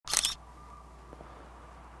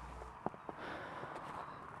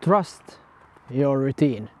trust your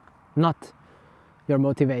routine, not your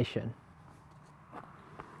motivation.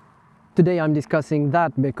 Today I'm discussing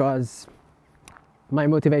that because my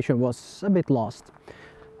motivation was a bit lost.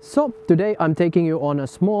 So today I'm taking you on a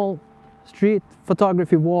small street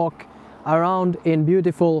photography walk around in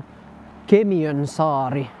beautiful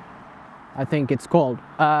Kemiönsaari, I think it's called.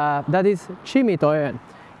 That is kimitoön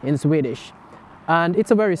in Swedish. And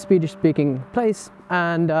it's a very Swedish speaking place,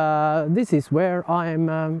 and this is where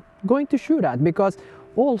I'm going to shoot at, because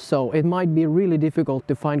also it might be really difficult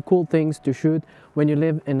to find cool things to shoot when you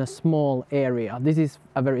live in a small area. This is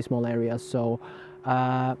a very small area, so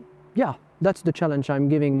yeah, that's the challenge I'm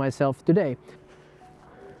giving myself today.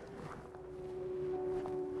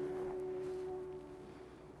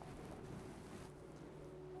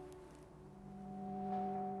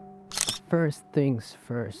 First things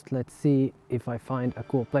first, let's see if I find a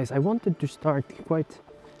cool place. I wanted to start quite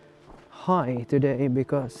high today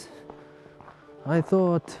because I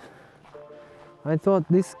thought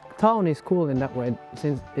this town is cool in that way,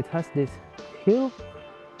 since it has this hill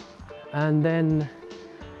and then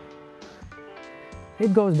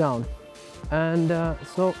it goes down, and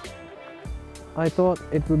so I thought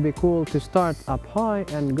it would be cool to start up high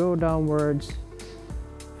and go downwards,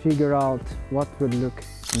 figure out what would look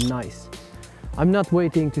nice. I'm not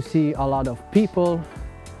waiting to see a lot of people,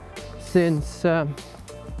 since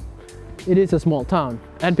it is a small town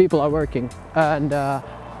and people are working, and of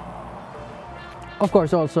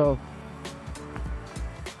course also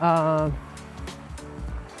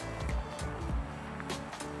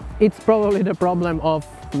it's probably the problem of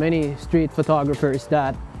many street photographers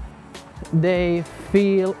that they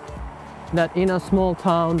feel that in a small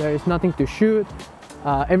town there is nothing to shoot.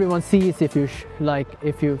 Everyone sees if you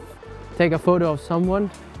take a photo of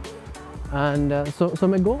someone, and so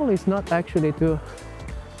my goal is not actually to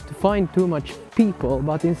find too much people,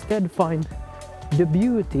 but instead find the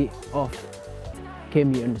beauty of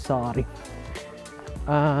Kemiönsaari,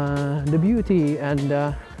 the beauty,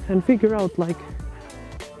 and figure out like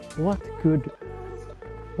what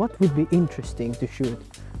would be interesting to shoot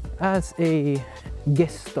as a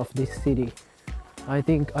guest of this city. I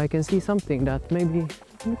think I can see something that maybe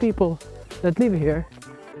people that live here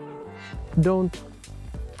don't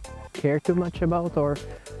care too much about or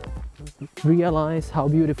realize how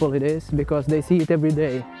beautiful it is, because they see it every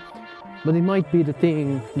day. But it might be the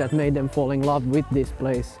thing that made them fall in love with this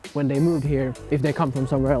place when they moved here, if they come from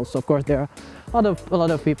somewhere else. Of course, there are a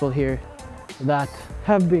lot of people here that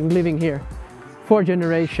have been living here for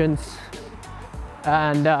generations,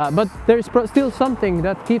 and but there's still something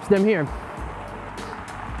that keeps them here.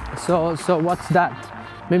 So what's that?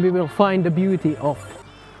 Maybe we'll find the beauty of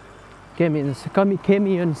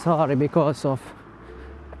Kemiönsaari because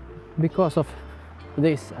of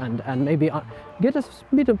this, and maybe get a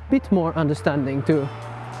bit more understanding to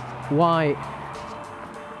why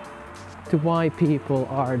people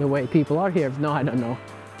are the way people are here. No, I don't know.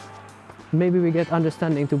 Maybe we get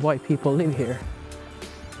understanding to why people live here.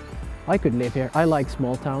 I could live here. I like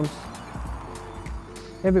small towns.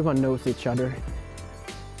 Everyone knows each other.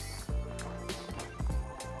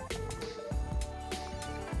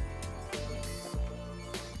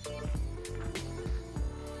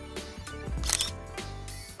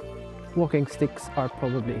 Walking sticks are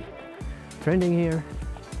probably trending here,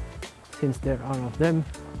 since there are of them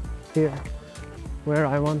here where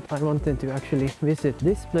I wanted to actually visit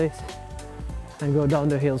this place and go down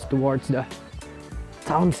the hills towards the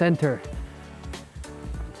town center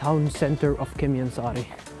of Kemiönsaari.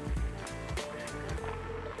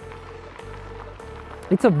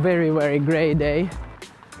 It's a very gray day.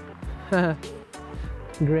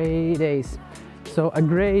 Gray days. So a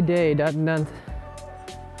gray day that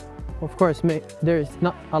of course there's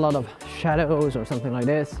not a lot of shadows or something like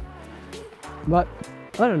this, but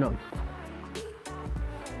I don't know.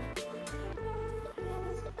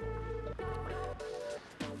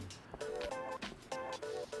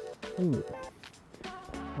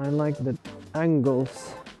 I like the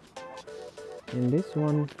angles in this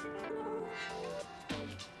one.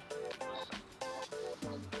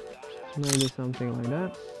 Maybe something like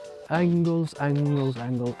that. Angles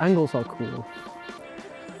are cool.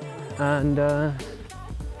 And at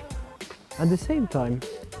the same time,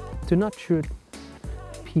 to not shoot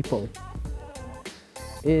people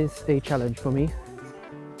is a challenge for me,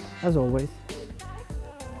 as always,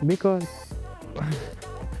 because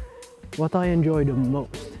what I enjoy the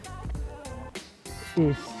most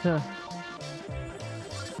is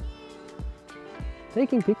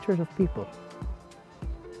taking pictures of people.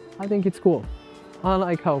 I think it's cool. I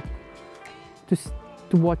like how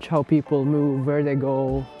to watch how people move, where they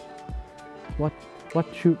go,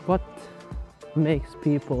 what makes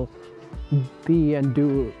people be and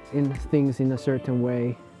do in things in a certain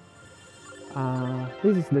way.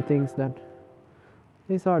 These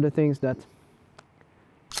are the things that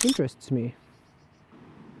interests me.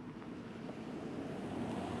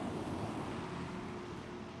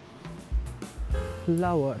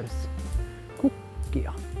 Flowers,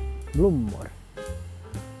 kukkia, blommor.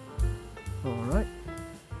 All right.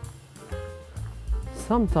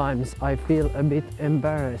 Sometimes I feel a bit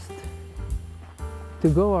embarrassed to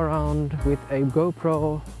go around with a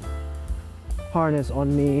GoPro harness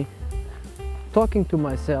on me, talking to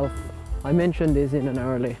myself. I mentioned this in an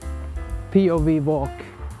early POV walk.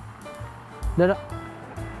 That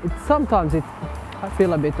sometimes I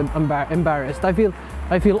feel a bit embarrassed. I feel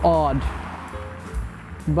odd,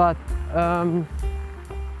 but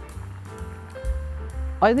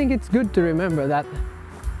I think it's good to remember that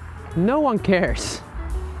no one cares.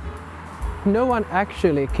 No one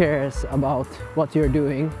actually cares about what you're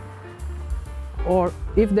doing, or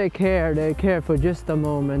if they care for just a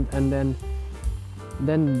moment, and then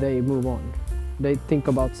they move on. They think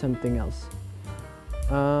about something else.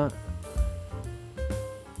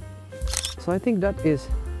 So I think that is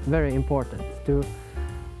very important to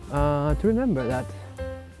remember that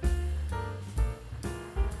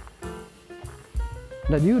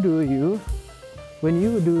you do you. When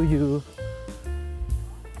you do you,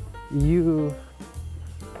 you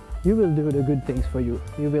will do the good things for you.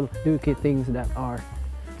 You will do things that are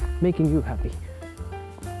making you happy.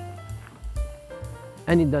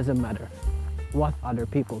 And it doesn't matter what other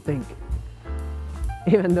people think.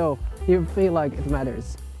 Even though you feel like it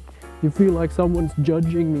matters. You feel like someone's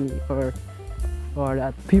judging me, or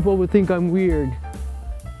that people would think I'm weird.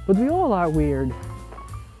 But we all are weird.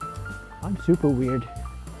 I'm super weird.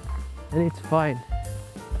 And it's fine.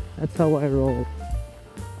 That's how I roll.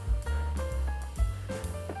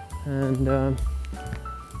 And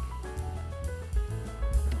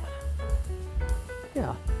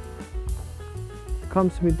yeah, it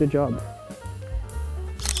comes with the job.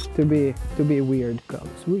 To be weird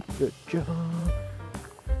comes with the job.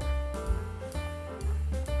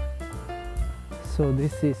 So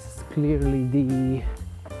this is clearly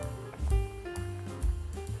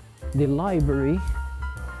the library.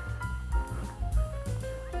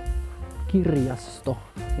 Kirjasto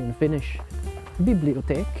in Finnish,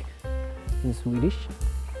 bibliotek in Swedish.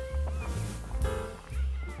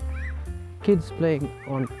 Kids playing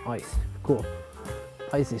on ice, cool.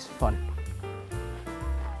 Ice is fun.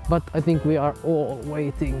 But I think we are all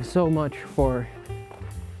waiting so much for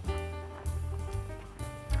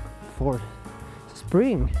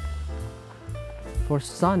spring, for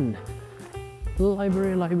sun.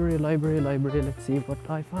 Library, library, library, library. Let's see what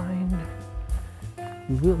I find.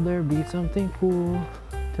 Will there be something cool?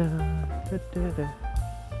 Da, da, da, da.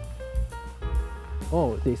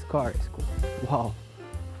 Oh, this car is cool. Wow.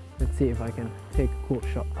 Let's see if I can take a cool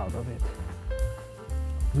shot out of it.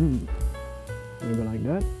 Maybe like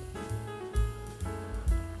that.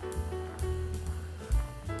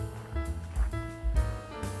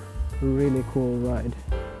 Really cool ride.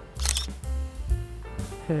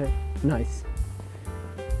 Nice.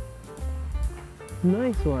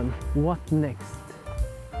 Nice one. What next?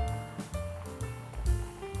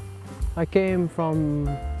 I came from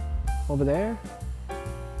over there.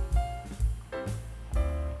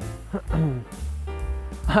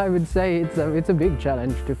 I would say it's a big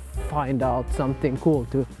challenge to find out something cool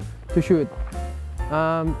to shoot.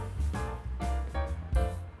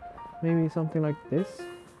 Maybe something like this.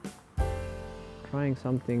 Trying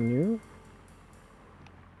something new.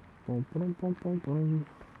 Boom, boom, boom, boom, boom.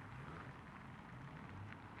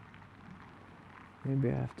 Maybe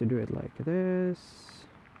I have to do it like this.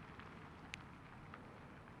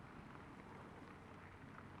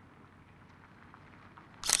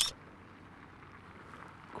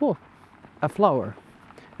 Cool. A flower.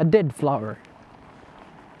 A dead flower.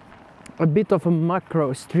 A bit of a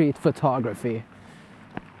macro street photography.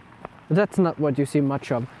 That's not what you see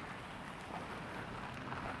much of.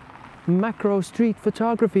 Macro street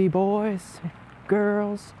photography, boys,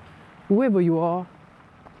 girls, whoever you are.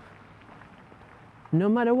 No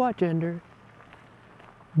matter what gender.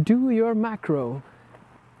 Do your macro.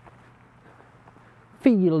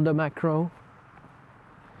 Feel the macro.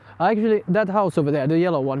 Actually, that house over there, the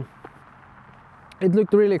yellow one, it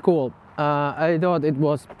looked really cool. I thought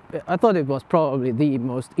it was probably the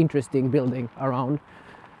most interesting building around.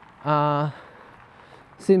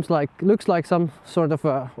 Looks like some sort of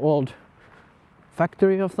a old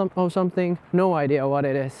factory of something. No idea what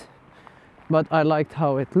it is, but I liked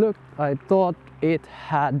how it looked. I thought it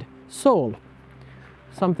had soul,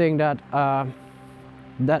 something that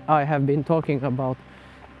that I have been talking about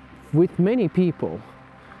with many people.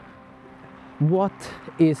 What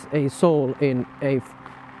is a soul in a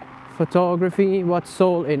photography? What's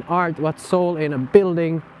soul in art? What's soul in a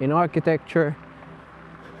building, in architecture?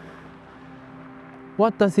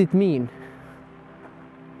 What does it mean?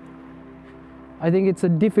 I think it's a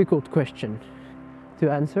difficult question to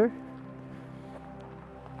answer.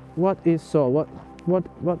 What is soul?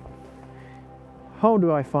 How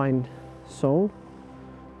do I find soul?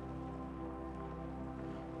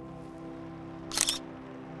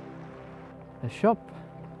 A shop.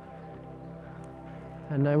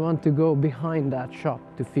 And I want to go behind that shop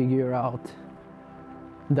to figure out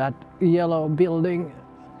that yellow building.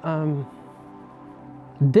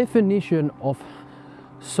 Definition of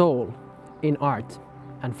soul in art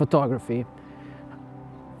and photography.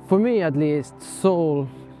 For me at least, soul,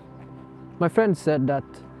 my friend said that,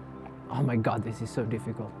 oh my god, this is so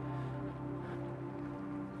difficult.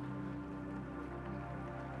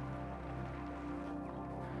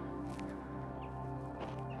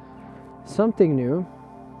 Something new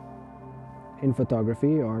in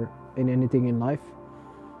photography or in anything in life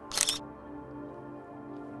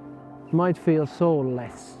might feel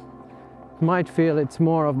soulless. Might feel it's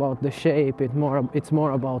more about the shape, it's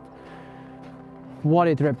more about what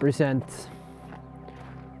it represents.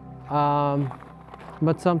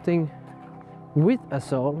 But something with a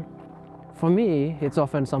soul, for me, it's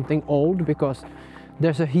often something old because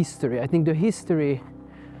there's a history. I think the history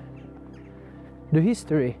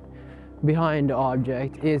behind the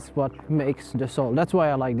object is what makes the soul. That's why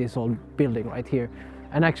I like this old building right here.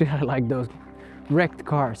 And actually I like those wrecked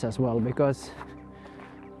cars as well, because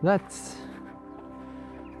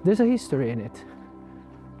there's a history in it.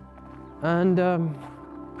 And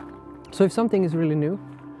so if something is really new,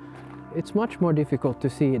 it's much more difficult to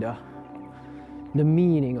see the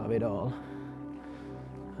meaning of it all.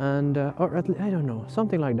 And or at least, I don't know,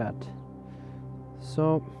 something like that.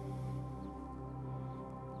 So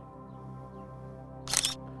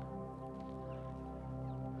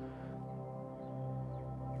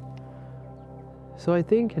I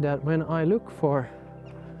think that when I look for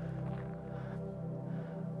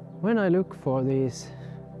these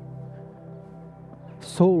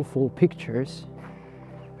soulful pictures,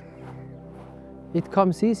 it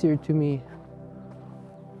comes easier to me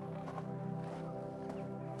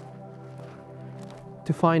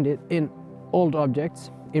to find it in old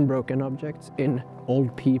objects, in broken objects, in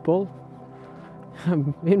old people,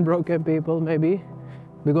 in broken people maybe,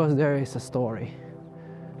 because there is a story.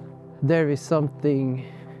 There is something,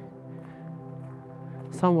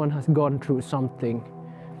 someone has gone through something,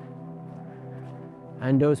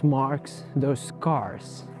 and those marks, those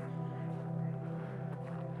scars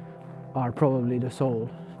are probably the soul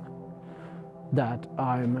that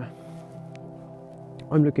I'm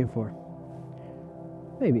looking for.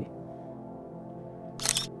 Maybe.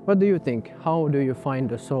 What do you think? How do you find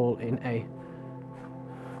the soul in a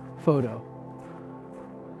photo?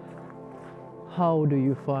 How do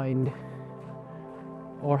you find,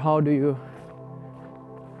 or how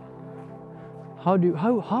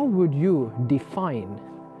would you define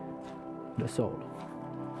the soul?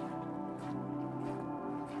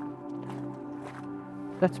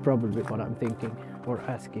 That's probably what I'm thinking or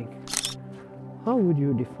asking. How would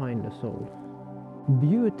you define the soul?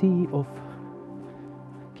 Beauty of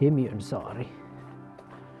Kemiönsaari.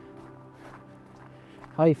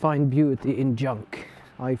 I find beauty in junk.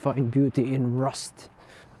 I find beauty in rust.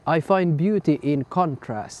 I find beauty in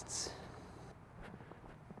contrasts.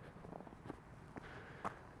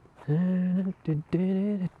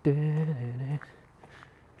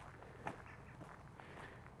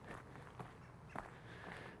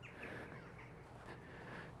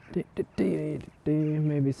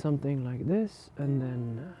 Maybe something like this, and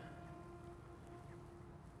then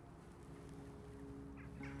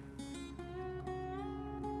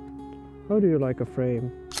how do you like a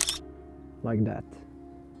frame like that?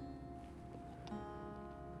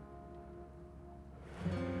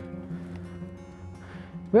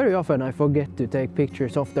 Very often I forget to take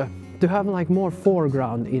pictures of to have like more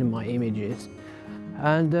foreground in my images,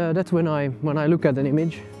 and that's when I look at an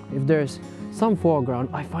image, if there's some foreground,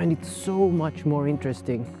 I find it so much more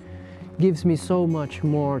interesting, gives me so much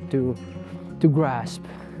more to grasp,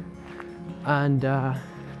 and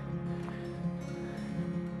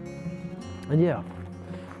yeah,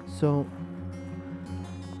 so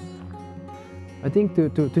I think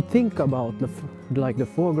to think about the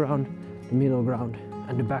foreground, the middle ground,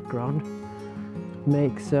 and the background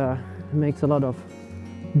makes a lot of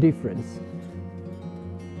difference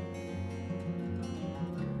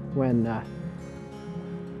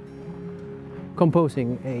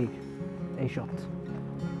composing a shot.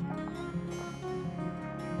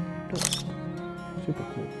 That's super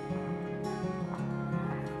cool.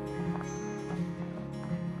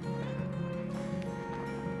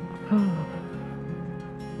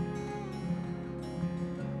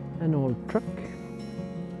 An old truck.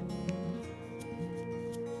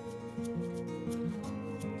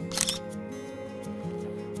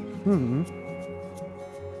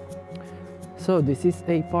 So this is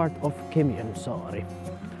a part of Kemiönsaari,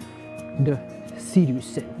 the city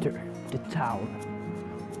center, the town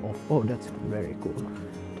of, oh that's very cool,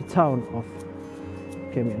 the town of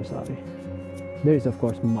Kemiönsaari. There is of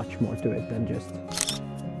course much more to it than just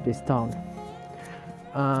this town.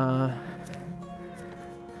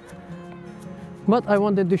 But I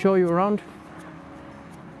wanted to show you around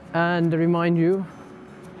and remind you,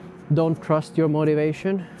 don't trust your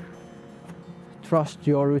motivation, trust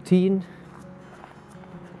your routine.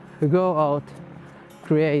 Go out,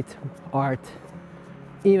 create art,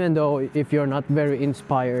 even though if you're not very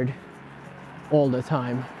inspired all the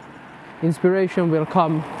time. Inspiration will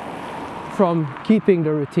come from keeping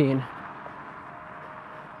the routine.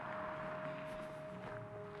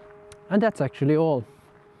 And that's actually all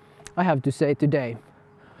I have to say today.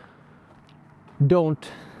 Don't,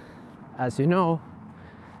 as you know,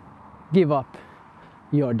 give up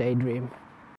your daydream.